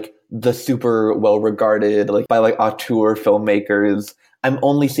what's like the super well regarded, like by like auteur filmmakers. I'm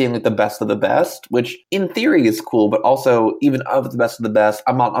only seeing like the best of the best, which in theory is cool, but also even of the best,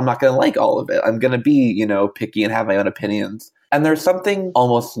 I'm not going to like all of it. I'm going to be, picky and have my own opinions. And there's something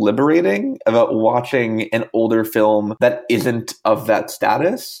almost liberating about watching an older film that isn't of that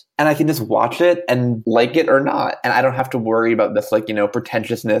status. And I can just watch it and like it or not. And I don't have to worry about this, like,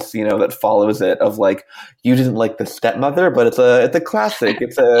 pretentiousness, that follows it of like, you didn't like The Stepmother, but it's a classic.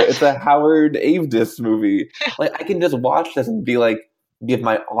 It's a Howard Avedis movie. Like, I can just watch this and be like, give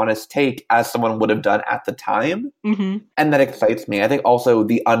my honest take as someone would have done at the time. Mm-hmm. And that excites me. I think also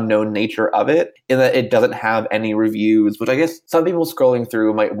the unknown nature of it, in that it doesn't have any reviews, which I guess some people scrolling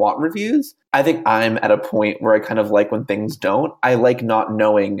through might want reviews. I think I'm at a point where I kind of like when things don't. I like not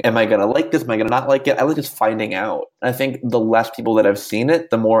knowing, am I going to like this? Am I going to not like it? I like just finding out. And I think the less people that have seen it,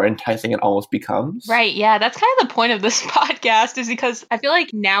 the more enticing it almost becomes. Right, yeah. That's kind of the point of this podcast is because I feel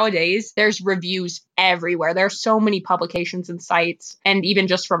like nowadays there's reviews everywhere. There are so many publications and sites, and even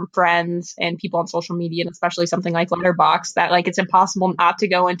just from friends and people on social media, and especially something like Letterboxd, that like it's impossible not to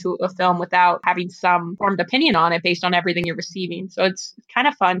go into a film without having some formed opinion on it based on everything you're receiving. So it's kind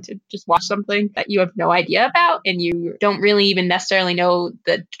of fun to just watch something something that you have no idea about and you don't really even necessarily know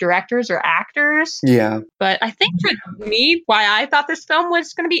the directors or actors. Yeah. But I think for me, why I thought this film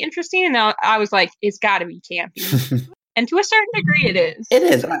was going to be interesting, and I was like, it's got to be campy. And to a certain degree, it is. It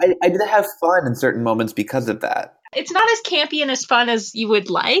is. I did have fun in certain moments because of that. It's not as campy and as fun as you would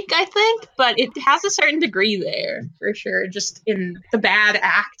like, I think, but it has a certain degree there, for sure. Just in the bad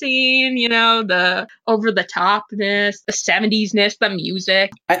acting, the over-the-topness, the 70s-ness, the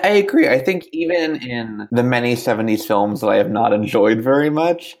music. I agree. I think even in the many 70s films that I have not enjoyed very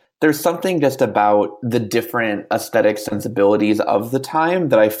much, there's something just about the different aesthetic sensibilities of the time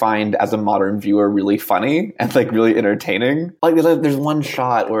that I find as a modern viewer really funny and like really entertaining. Like there's one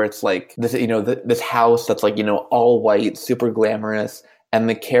shot where it's like this, this house that's like, all white, super glamorous, and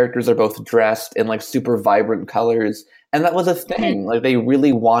the characters are both dressed in like super vibrant colors. And that was a thing. Like they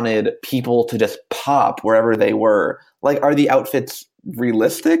really wanted people to just pop wherever they were. Like, are the outfits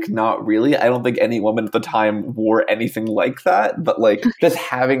realistic? Not really. I don't think any woman at the time wore anything like that, but like just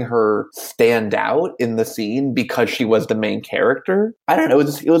having her stand out in the scene because she was the main character. I don't know.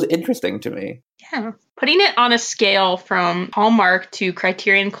 It was interesting to me. Yeah. Putting it on a scale from Hallmark to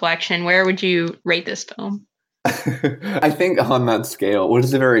Criterion Collection, where would you rate this film? I think on that scale, which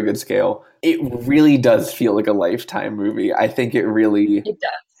is a very good scale, it really does feel like a Lifetime movie. I think it really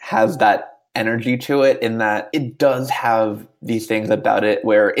has that energy to it in that it does have these things about it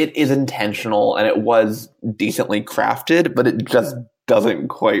where it is intentional and it was decently crafted, but it just doesn't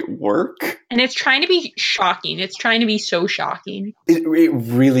quite work. And it's trying to be shocking. It's trying to be so shocking. It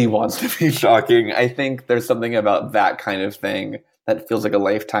really wants to be shocking. I think there's something about that kind of thing that feels like a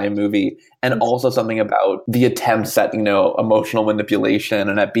Lifetime movie, and also something about the attempts at, emotional manipulation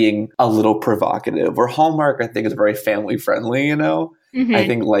and at being a little provocative. Where Hallmark, I think, is very family friendly, I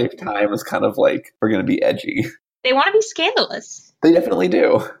think Lifetime is kind of like, we're going to be edgy. They want to be scandalous. They definitely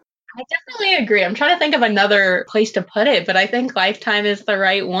do. I definitely agree. I'm trying to think of another place to put it, but I think Lifetime is the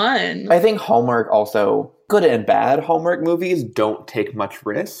right one. I think Hallmark also, good and bad Hallmark movies don't take much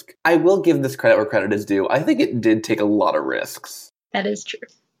risk. I will give this credit where credit is due. I think it did take a lot of risks. That is true.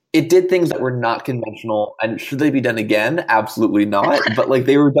 It did things that were not conventional, and should they be done again? Absolutely not. But like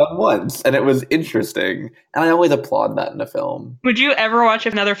they were done once, and it was interesting. And I always applaud that in a film. Would you ever watch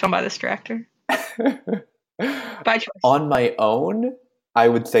another film by this director? By choice. On my own, I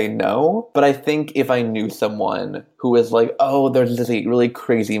would say no. But I think if I knew someone who was like, oh, there's this really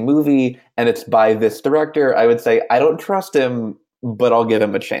crazy movie, and it's by this director, I would say, I don't trust him, but I'll give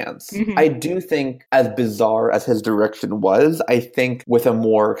him a chance. I do think, as bizarre as his direction was, I think with a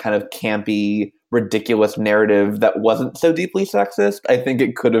more kind of campy, ridiculous narrative that wasn't so deeply sexist, I think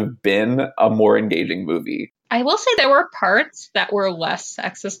it could have been a more engaging movie. I will say there were parts that were less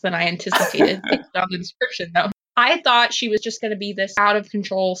sexist than I anticipated based on the description, though. I thought she was just going to be this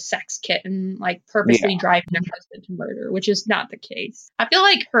out-of-control sex kitten, like purposely driving her husband to murder, which is not the case. I feel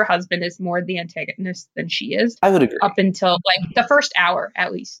like her husband is more the antagonist than she is. I would agree. Up until like the first hour,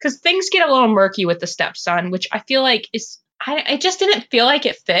 at least. Because things get a little murky with the stepson, which I feel like is... I just didn't feel like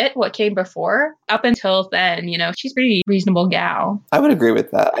it fit what came before. Up until then, she's a pretty reasonable gal. I would agree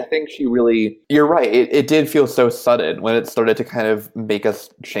with that. I think she really... You're right. It did feel so sudden when it started to kind of make us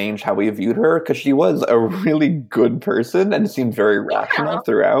change how we viewed her, because she was a really good person and seemed very rational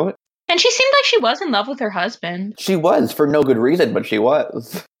throughout. And she seemed like she was in love with her husband. She was, for no good reason, but she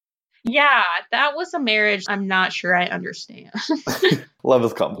was. Yeah, that was a marriage I'm not sure I understand. Love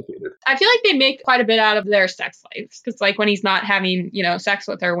is complicated. I feel like they make quite a bit out of their sex lives. Because like when he's not having, sex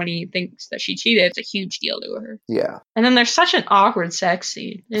with her, when he thinks that she cheated, it's a huge deal to her. Yeah. And then there's such an awkward sex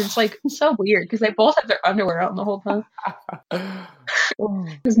scene. It's like so weird because they both have their underwear on the whole time.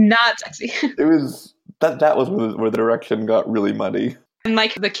 It was not sexy. It was... That was where the direction got really muddy. And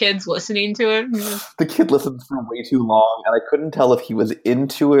like the kid's listening to it. The kid listened for way too long, and I couldn't tell if he was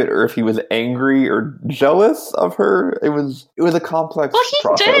into it or if he was angry or jealous of her. It was a complex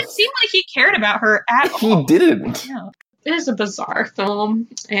process. Didn't seem like he cared about her at all. He didn't. Yeah. It is a bizarre film,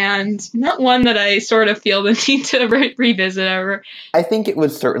 and not one that I sort of feel the need to revisit ever. I think it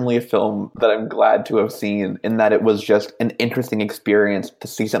was certainly a film that I'm glad to have seen, in that it was just an interesting experience to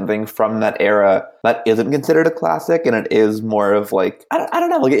see something from that era that isn't considered a classic, and it is more of like, I don't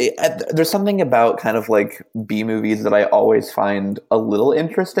know, like there's something about kind of like B movies that I always find a little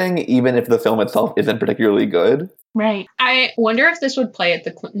interesting, even if the film itself isn't particularly good. Right. I wonder if this would play at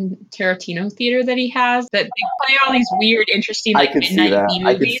the Quentin Tarantino theater that he has, that they play all these weird, interesting, I like, could see midnight that. B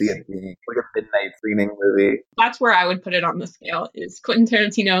I could movies. see it being like a midnight screening movie. That's where I would put it on the scale, is Quentin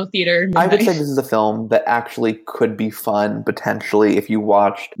Tarantino theater midnight. I would say this is a film that actually could be fun, potentially, if you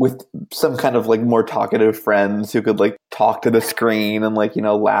watched with some kind of like more talkative friends who could like talk to the screen and like, you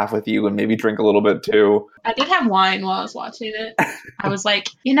know, laugh with you and maybe drink a little bit too. I did have wine while I was watching it. I was like,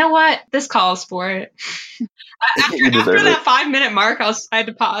 you know what? This calls for it. After that 5-minute mark, I had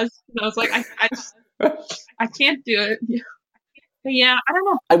to pause. And I was like, I can't do it. But yeah, I don't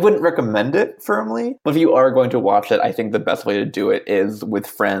know. I wouldn't recommend it firmly, but if you are going to watch it, I think the best way to do it is with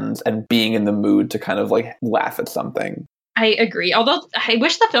friends and being in the mood to kind of like laugh at something. I agree. Although I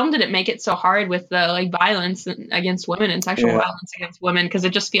wish the film didn't make it so hard with the like violence against women and sexual violence against women, because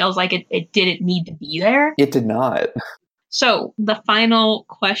it just feels like it didn't need to be there. It did not. So the final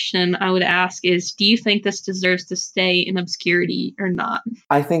question I would ask is, do you think this deserves to stay in obscurity or not?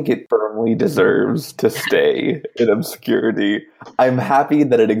 I think it firmly deserves to stay in obscurity. I'm happy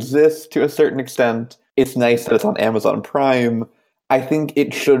that it exists to a certain extent. It's nice that it's on Amazon Prime. I think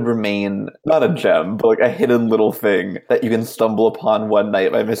it should remain not a gem, but like a hidden little thing that you can stumble upon one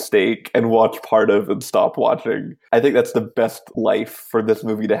night by mistake and watch part of and stop watching. I think that's the best life for this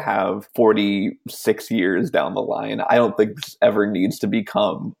movie to have 46 years down the line. I don't think this ever needs to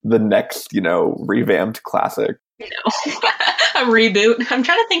become the next, you know, revamped classic. No. A reboot. I'm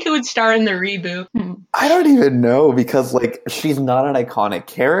trying to think who would star in the reboot. I don't even know, because like she's not an iconic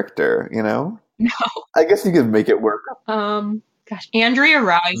character, you know? No. I guess you could make it work. Gosh, Andrea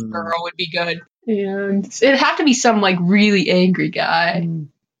Riseborough would be good. And it'd have to be some like really angry guy.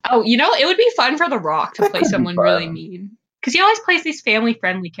 Oh, you know, it would be fun for The Rock to play someone really mean. Because he always plays these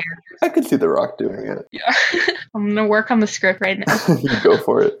family-friendly characters. I could see The Rock doing it. Yeah. I'm going to work on the script right now. You go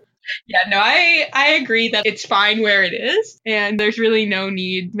for it. Yeah, no, I agree that it's fine where it is, and there's really no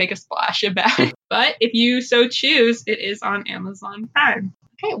need to make a splash about it. But if you so choose, it is on Amazon Prime.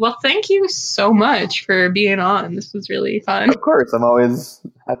 Okay, well, thank you so much for being on. This was really fun. Of course, I'm always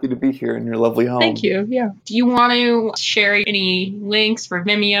happy to be here in your lovely home. Thank you, yeah. Do you want to share any links for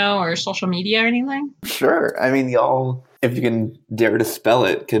Vimeo or social media or anything? Sure. I mean, y'all, if you can dare to spell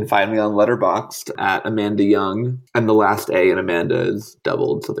it, can find me on Letterboxd at Amanda Young. And the last A in Amanda is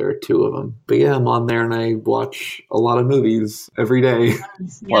doubled, so there are 2 of them. But yeah, I'm on there and I watch a lot of movies every day. Yeah.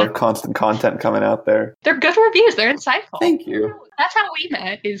 A lot of constant content coming out there. They're good reviews. They're insightful. Thank you. That's how we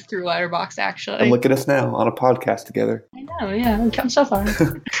met, is through Letterboxd, actually. And look at us now on a podcast together. I know, yeah. We've come so far.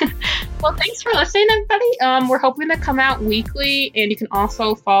 Well, thanks for listening, everybody. We're hoping to come out weekly, and you can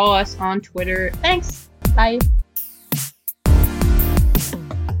also follow us on Twitter. Thanks. Bye.